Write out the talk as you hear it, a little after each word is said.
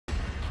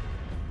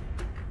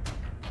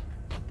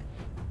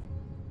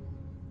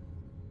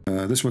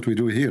That's what we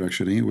do here,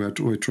 actually.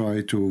 We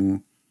try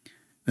to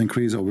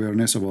increase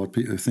awareness about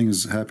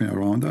things happening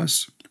around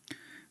us.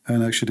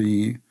 And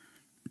actually,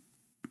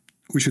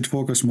 we should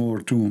focus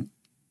more too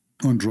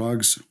on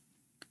drugs,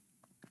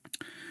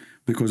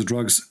 because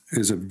drugs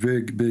is a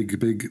big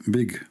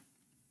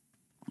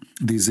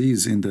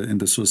disease in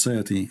the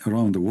society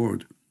around the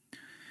world.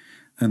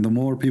 And the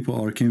more people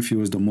are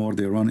confused, the more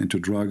they run into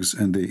drugs,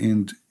 and they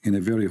end in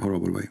a very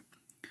horrible way.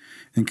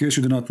 In case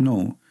you do not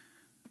know,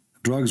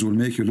 drugs will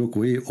make you look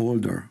way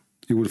older.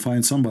 You will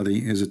find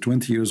somebody is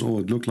 20 years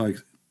old, look like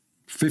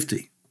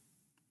 50.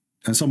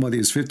 And somebody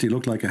is 50,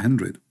 look like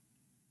 100.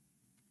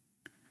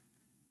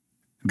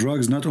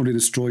 Drugs not only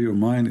destroy your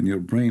mind and your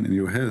brain and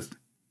your health,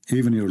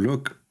 even your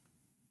look.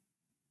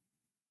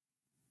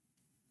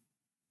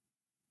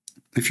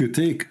 If you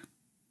take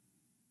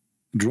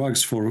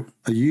drugs for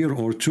a year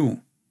or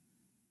two,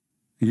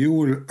 you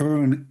will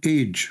earn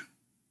age.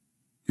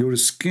 Your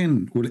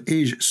skin will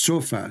age so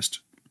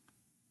fast.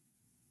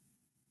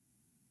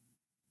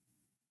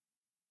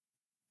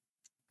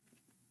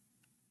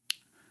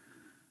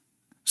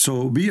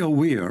 So be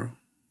aware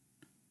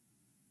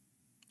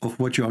of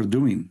what you are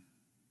doing.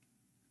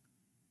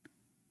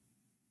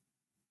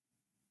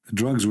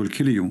 Drugs will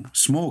kill you.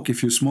 Smoke,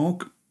 if you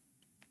smoke,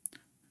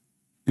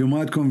 you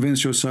might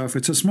convince yourself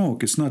it's a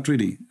smoke. It's not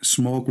really.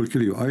 Smoke will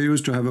kill you. I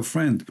used to have a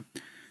friend.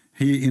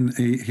 He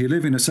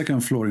lived in a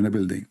second floor in a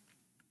building.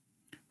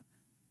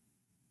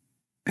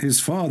 His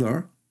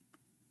father,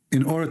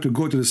 in order to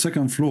go to the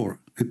second floor,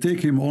 it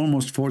take him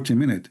almost 40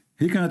 minutes.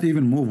 He can't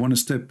even move one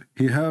step.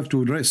 He have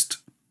to rest.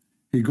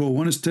 He go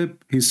one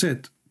step, he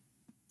sit.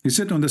 He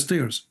sit on the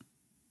stairs.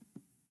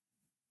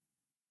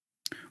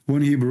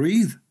 When he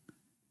breathe,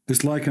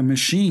 it's like a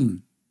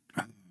machine.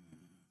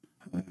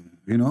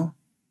 You know?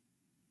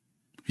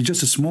 He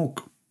just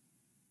smoke.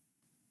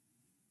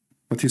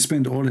 But he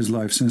spent all his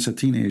life since a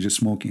teenager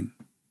smoking.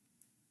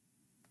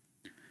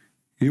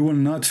 You will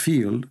not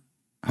feel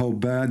how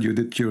bad you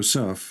did to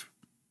yourself,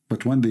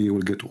 but one day you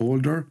will get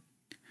older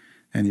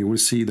and you will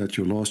see that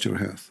you lost your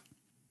health.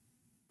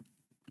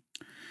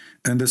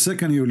 And the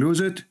second you lose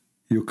it,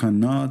 you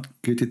cannot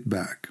get it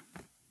back.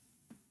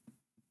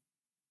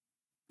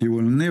 You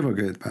will never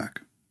get it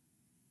back.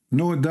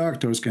 No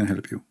doctors can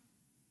help you.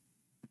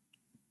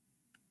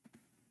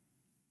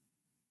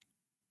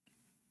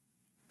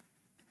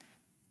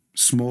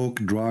 Smoke,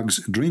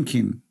 drugs,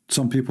 drinking.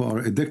 Some people are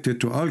addicted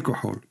to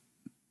alcohol.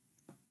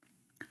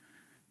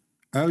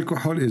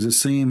 Alcohol is the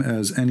same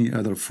as any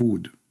other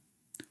food.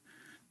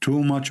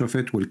 Too much of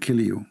it will kill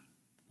you,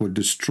 will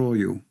destroy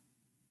you.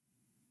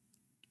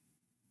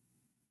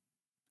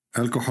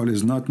 Alcohol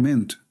is not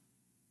meant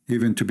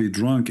even to be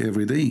drunk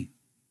every day.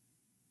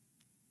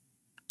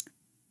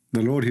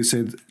 The Lord, He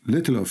said,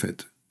 little of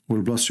it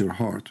will bless your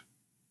heart.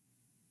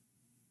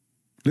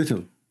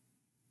 Little.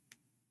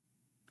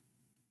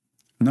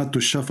 Not to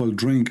shuffle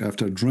drink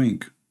after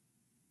drink.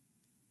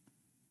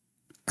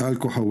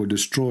 Alcohol will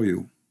destroy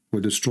you,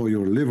 will destroy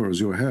your livers,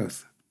 your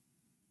health.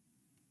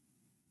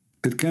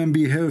 It can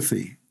be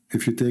healthy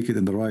if you take it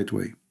in the right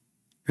way.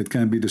 It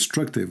can be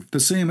destructive, the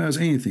same as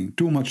anything.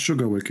 Too much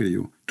sugar will kill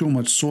you. Too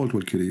much salt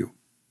will kill you.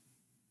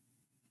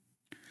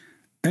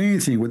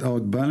 Anything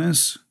without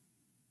balance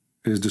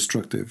is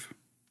destructive.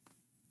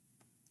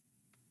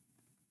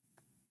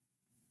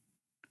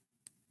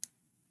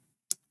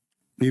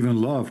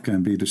 Even love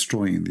can be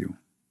destroying you.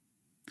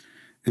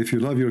 If you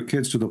love your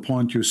kids to the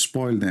point you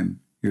spoil them,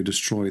 you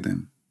destroy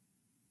them.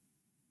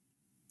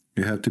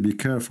 You have to be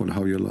careful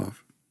how you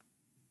love.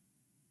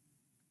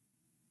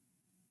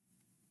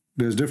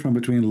 There's a difference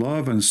between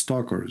love and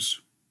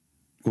stalkers,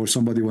 or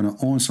somebody want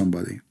to own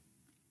somebody.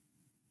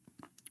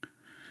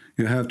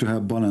 You have to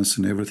have balance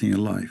in everything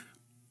in life.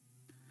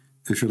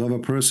 If you love a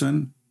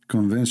person,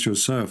 convince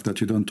yourself that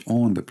you don't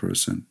own the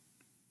person.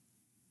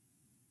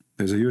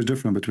 There's a huge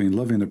difference between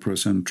loving the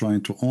person and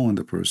trying to own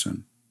the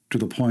person. To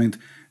the point,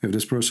 if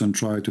this person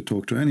tried to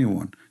talk to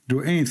anyone,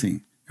 do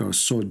anything, you are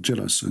so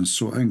jealous and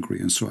so angry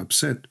and so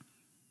upset.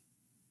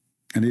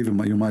 And even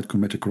you might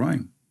commit a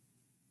crime.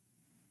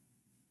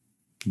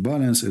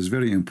 Balance is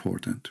very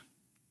important.